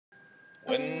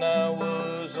When I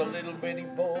was a little bitty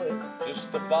boy,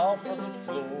 just a ball for the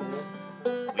floor,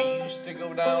 we used to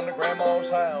go down to Grandma's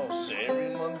house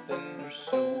every month or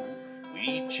so. We'd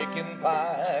eat chicken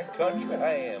pie, country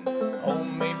ham,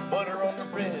 homemade butter on the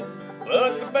bread.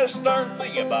 But the best darn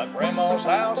thing about Grandma's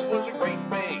house was a great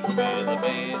big feather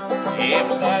bed. It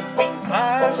was 9 feet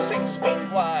high, 6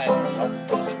 feet wide,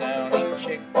 soft as a downy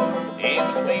chick. It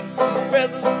was made from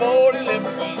feathers, 40 lip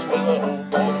geese with a whole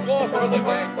pork for the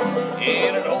neck.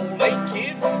 It had old 8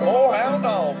 kids and 4 hound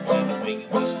dogs and a big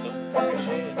whistle for a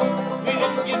shed. We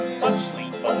didn't get much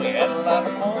sleep, but we had a lot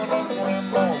of fun on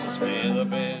Grandma's feather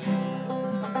bed.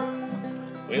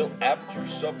 Well, after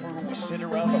supper, we sit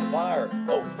around the fire,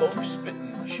 old folks spit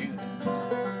and chew.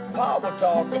 Pa would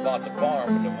talk about the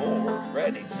farm and the war,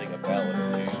 Granny'd sing a ballad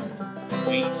or two.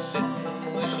 We'd sit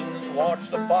and listen and watch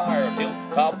the fire till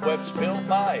cobwebs filled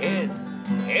my head.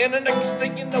 And the next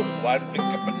thing you know, I'd wake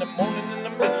up in the morning in the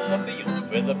middle of the old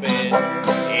feather bed.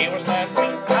 It was 9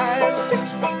 feet high,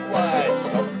 6 feet wide,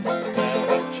 soft as a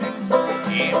downy chick.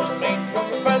 It was made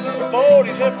from feathers,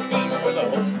 40 little geese with a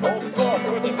whole pork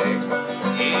for the neck.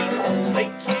 It had old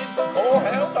 8 kids and 4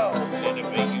 hound dogs and a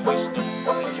big whistle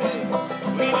for a jack.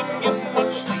 We didn't get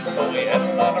much sleep, but we had a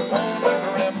lot of fun on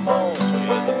Grandma's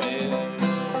feather bed.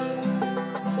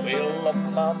 Well,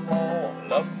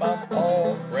 love my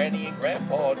pa, Granny and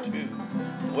Grandpa too.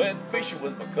 Went fishing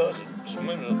with my cousin,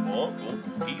 swimming with my uncle,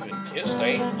 even kissed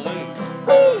Aunt Blue.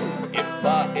 If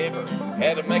I ever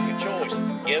had to make a choice,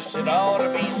 guess it ought to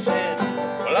be said,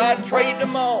 well, I'd trade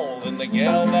them all than the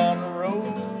gal down the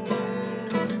road.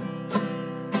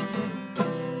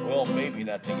 Well, maybe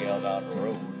not the gal down the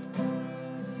road.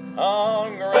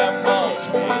 On Grandma's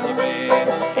feather bed,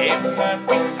 it was 9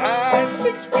 feet high,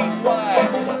 6 feet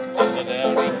wide, soft as a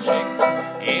downy chick.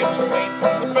 It was made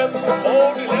from the feathers of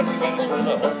 40 little geese with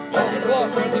a whole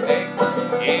block for the neck.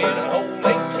 It had old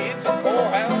 8 kids and 4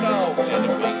 hound dogs and a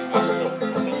big whistle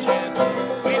for the chin.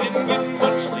 We didn't get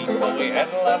much sleep, but we had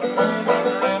a lot of fun on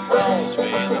Grandma's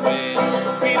feather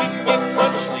bed. We didn't get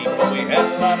much sleep, but we had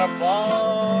a lot of fun.